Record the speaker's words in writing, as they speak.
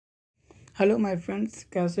Hello my friends,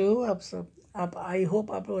 कैसे हो आप सब। आप आई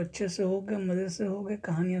होप आप लोग अच्छे से होगे, मज़े से होगे,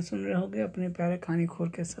 कहानियाँ सुन रहे होगे अपने प्यारे कहानीखोर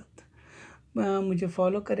के साथ। मुझे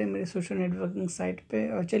फॉलो करें मेरे सोशल नेटवर्किंग साइट पे।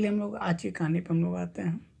 और चलिए हम लोग आज की कहानी पे हम लोग आते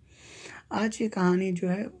हैं। आज की कहानी जो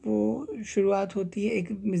है वो शुरुआत होती है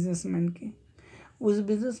एक बिजनेसमैन की। उस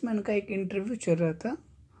बिजनेसमैन का एक इंटरव्यू चल रहा था।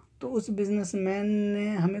 तो उस बिजनेसमैन ने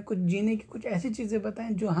हमें कुछ जीने की कुछ ऐसी चीज़ें बताएं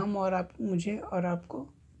जो हम और आप, मुझे और आपको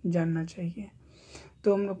जानना चाहिए।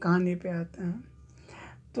 तो हम लोग कहानी पे आते हैं।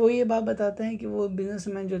 तो ये बात बताते हैं कि वो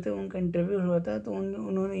बिजनेसमैन जो थे उनका इंटरव्यू हुआ था। तो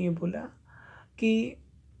उन्होंने ये बोला कि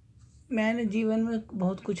मैंने जीवन में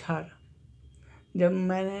बहुत कुछ हारा। जब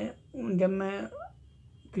मैं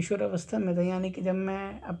किशोर अवस्था में था, यानी कि जब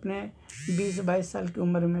मैं अपने 20-22 साल की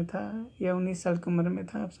उम्र में था या 19 साल की उम्र में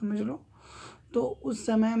था, आप समझ लो। तो उस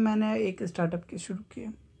समय मैंने एक स्टार्टअप की शुरू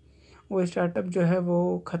किया। वो स्टार्टअप जो है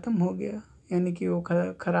वो ख़त्म हो गया, यानी कि वो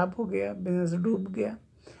ख़राब हो गया, बिजनेस डूब गया।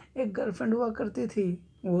 एक गर्लफ्रेंड हुआ करती थी,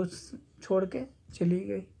 वो छोड़ के चली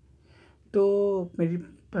गई। तो मेरी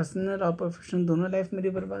पर्सनल और प्रोफेशनल दोनों लाइफ मेरी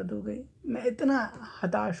बर्बाद हो गई। मैं इतना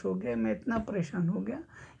हताश हो गया, मैं इतना परेशान हो गया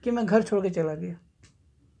कि मैं घर छोड़ के चला गया।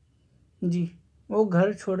 जी, वो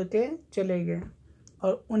घर छोड़ के चले गए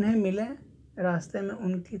और उन्हें मिले रास्ते में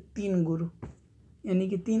उनके 3 गुरु, यानी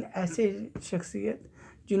कि 3 ऐसे शख्सियत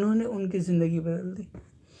जिन्होंने उनकी ज़िंदगी बदल दी।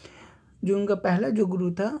 जो उनका पहला जो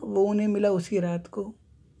गुरु था वो उन्हें मिला उसी रात को।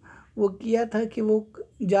 वो किया था कि वो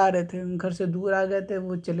जा रहे थे, घर से दूर आ गए थे,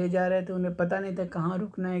 वो चले जा रहे थे, उन्हें पता नहीं था कहाँ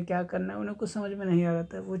रुकना है, क्या करना है, उन्हें कुछ समझ में नहीं आ रहा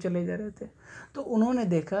था, वो चले जा रहे थे। तो उन्होंने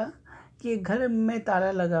देखा कि घर में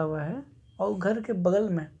ताला लगा हुआ है और घर के बगल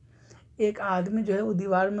में एक आदमी जो है वो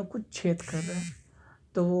दीवार में कुछ छेद कर रहा है।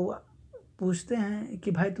 तो वो पूछते हैं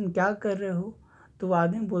कि भाई तुम क्या कर रहे हो। तो वो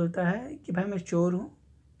आदमी बोलता है कि भाई मैं चोर हूँ,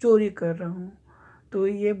 चोरी कर रहा हूँ। तो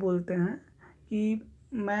ये बोलते हैं कि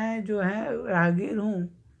मैं जो है राहगीर हूँ,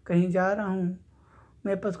 कहीं जा रहा हूँ,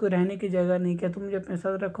 मेरे पास कोई रहने की जगह नहीं, क्या तुम मुझे अपने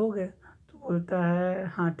साथ रखोगे। तो बोलता है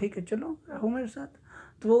हाँ ठीक है, चलो रहो मेरे साथ।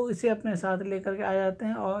 तो वो इसे अपने साथ लेकर के आ जाते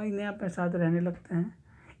हैं और इन्हें अपने साथ रहने लगते हैं।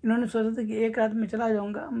 इन्होंने सोचा था कि एक रात में चला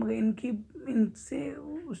जाऊंगा, मगर इनसे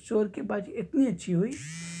उस चोर की बातचीत इतनी अच्छी हुई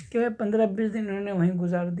कि वह 15-20 दिन इन्होंने वहीं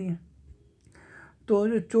गुजार दिए। तो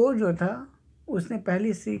जो चोर जो था उसने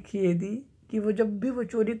पहली सीख ये दी कि वो जब भी वो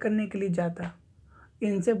चोरी करने के लिए जाता,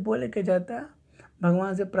 इनसे बोले के जाता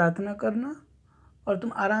भगवान से प्रार्थना करना और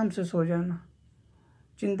तुम आराम से सो जाना,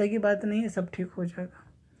 चिंता की बात नहीं है, सब ठीक हो जाएगा।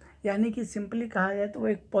 यानी कि सिंपली कहा जाए तो वो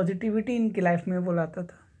एक पॉजिटिविटी इनकी लाइफ में वो लाता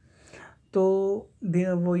था। तो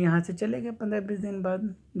वो यहाँ से चले गए 15-20 दिन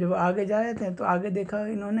बाद। जब वो आगे जा रहे थे तो आगे देखा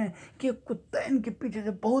इन्होंने कि एक कुत्ता इनके पीछे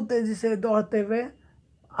से बहुत तेज़ी से दौड़ते हुए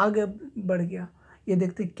आगे बढ़ गया। ये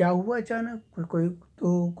देखते क्या हुआ अचानक, कोई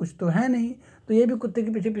तो कुछ तो है नहीं। तो ये भी कुत्ते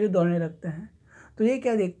के पीछे पीछे दौड़ने लगते हैं। तो ये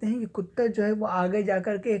क्या देखते हैं कि कुत्ता जो है वो आगे जा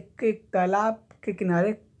कर के एक तालाब के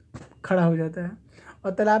किनारे खड़ा हो जाता है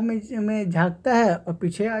और तालाब में झांकता है और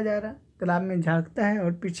पीछे आ जा रहा है, तालाब में झांकता है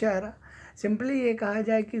और पीछे आ रहा। सिंपली ये कहा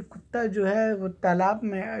जाए कि कुत्ता जो है वो तालाब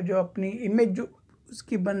में जो अपनी इमेज जो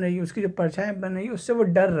उसकी बन रही है, उसकी जो परछाई बन रही है, उससे वो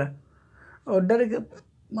डर रहा और डर के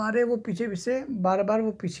मारे वो पीछे से बार बार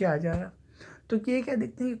वो पीछे आ जा रहा। तो ये क्या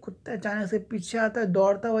देखते हैं कि कुत्ता अचानक से पीछे आता है,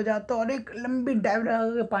 दौड़ता हो जाता है और एक लंबी डाइव लगा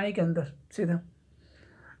के पानी के अंदर सीधा।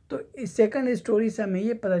 तो इस सेकंड स्टोरी से हमें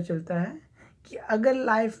ये पता चलता है कि अगर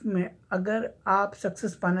लाइफ में अगर आप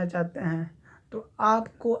सक्सेस पाना चाहते हैं तो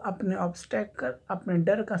आपको अपने ऑब्स्टेकल, अपने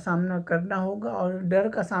डर का सामना करना होगा और डर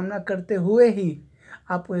का सामना करते हुए ही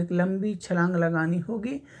आपको एक लंबी छलांग लगानी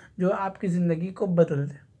होगी जो आपकी ज़िंदगी को बदल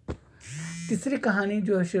दे। तीसरी कहानी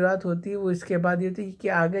जो शुरुआत होती है वो इसके बाद ये होती है कि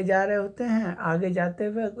आगे जा रहे होते हैं। आगे जाते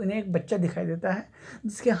हुए उन्हें एक बच्चा दिखाई देता है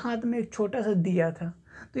जिसके हाथ में एक छोटा सा दिया था।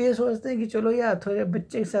 तो ये सोचते हैं कि चलो यार थोड़े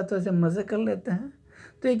बच्चे के साथ थोड़े से मज़े कर लेते हैं।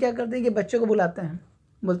 तो ये क्या करते हैं कि बच्चे को बुलाते हैं,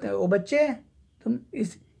 बोलते हैं ओ बच्चे तुम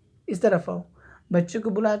इस तरफ आओ। बच्चे को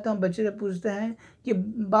बुलाते हैं, बच्चे से पूछते हैं कि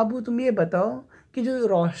बाबू तुम ये बताओ कि जो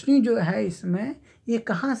रोशनी जो है इसमें ये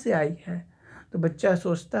कहाँ से आई है। तो बच्चा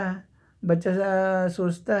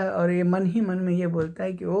सोचता है और ये मन ही मन में ये बोलता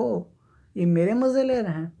है कि ओ ये मेरे मज़े ले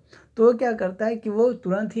रहे हैं। तो वो क्या करता है कि वो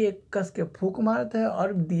तुरंत ही एक कस के फूंक मारता है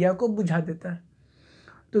और दिया को बुझा देता है।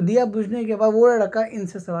 तो दिया बुझने के बाद वो लड़का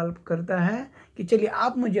इनसे सवाल करता है कि चलिए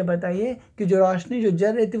आप मुझे बताइए कि जो रोशनी जो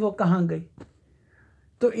जल रही थी वो कहाँ गई।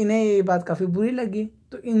 तो इन्हें ये बात काफ़ी बुरी लगी।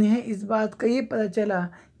 तो इन्हें इस बात का ये पता चला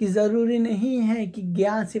कि ज़रूरी नहीं है कि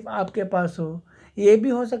ज्ञान सिर्फ आपके पास हो। ये भी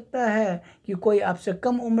हो सकता है कि कोई आपसे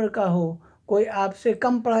कम उम्र का हो, कोई आपसे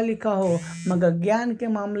कम पढ़ा लिखा हो, मगर ज्ञान के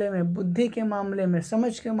मामले में, बुद्धि के मामले में,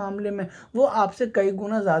 समझ के मामले में वो आपसे कई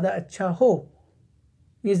गुना ज़्यादा अच्छा हो।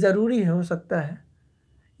 ये ज़रूरी हो सकता है,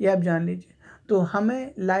 ये आप जान लीजिए। तो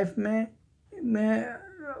हमें लाइफ में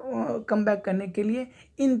कम बैक करने के लिए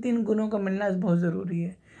इन 3 गुरुओं का मिलना बहुत ज़रूरी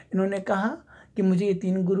है। इन्होंने कहा कि मुझे ये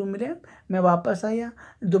 3 गुरु मिले, मैं वापस आया,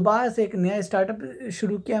 दोबारा से एक नया स्टार्टअप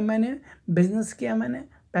शुरू किया मैंने, बिज़नेस किया मैंने,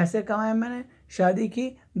 पैसे कमाए मैंने, शादी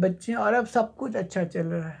की, बच्चे, और अब सब कुछ अच्छा चल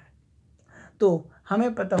रहा है। तो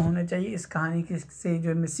हमें पता होना चाहिए इस कहानी की से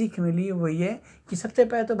जो हमें सीख मिली वो ये कि सबसे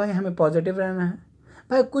पहले तो भाई हमें पॉजिटिव रहना है।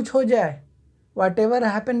 भाई कुछ हो जाए, whatever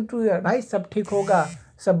happen to your, भाई सब ठीक होगा,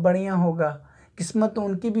 सब बढ़िया होगा। किस्मत तो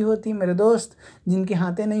उनकी भी होती है मेरे दोस्त, जिनकी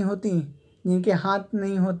हाथें नहीं होती, जिनके हाथ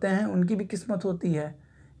नहीं होते हैं, उनकी भी किस्मत होती है,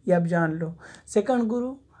 ये आप जान लो। सेकंड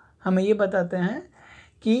गुरु हमें ये बताते हैं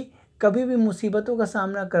कि कभी भी मुसीबतों का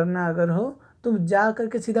सामना करना अगर हो तो जा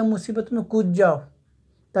करके सीधा मुसीबत में कूद जाओ,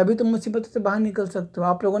 तभी तो मुसीबतों से बाहर निकल सकते हो।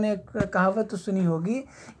 आप लोगों ने एक कहावत तो सुनी होगी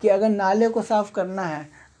कि अगर नाले को साफ़ करना है,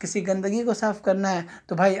 किसी गंदगी को साफ़ करना है,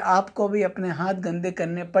 तो भाई आपको भी अपने हाथ गंदे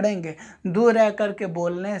करने पड़ेंगे। दूर रह कर के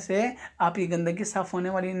बोलने से आपकी गंदगी साफ़ होने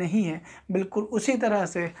वाली नहीं है। बिल्कुल उसी तरह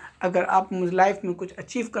से अगर आप लाइफ में कुछ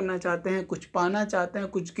अचीव करना चाहते हैं, कुछ पाना चाहते हैं,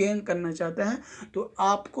 कुछ गेन करना चाहते हैं, तो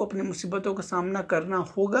आपको अपनी मुसीबतों का सामना करना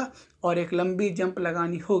होगा और एक लंबी जंप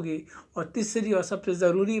लगानी होगी। और तीसरी और सबसे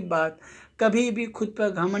ज़रूरी बात, कभी भी खुद पर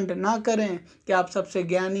घमंड ना करें कि आप सबसे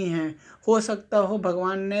ज्ञानी हैं। हो सकता हो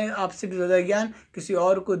भगवान ने आपसे भी ज़्यादा ज्ञान किसी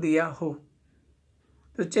और को दिया हो।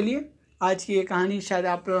 तो चलिए, आज की ये कहानी शायद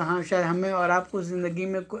आप शायद हमें और आपको ज़िंदगी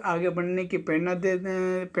में आगे बढ़ने की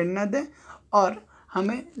प्रेरणा दे और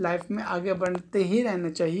हमें लाइफ में आगे बढ़ते ही रहना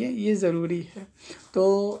चाहिए, ये ज़रूरी है।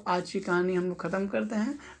 तो आज की कहानी हम लोग ख़त्म करते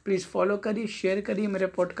हैं। प्लीज़ फॉलो करिए, शेयर करिए मेरे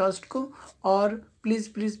पॉडकास्ट को, और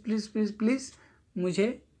please please please please please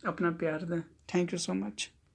मुझे अपना प्यार दें। Thank you so much.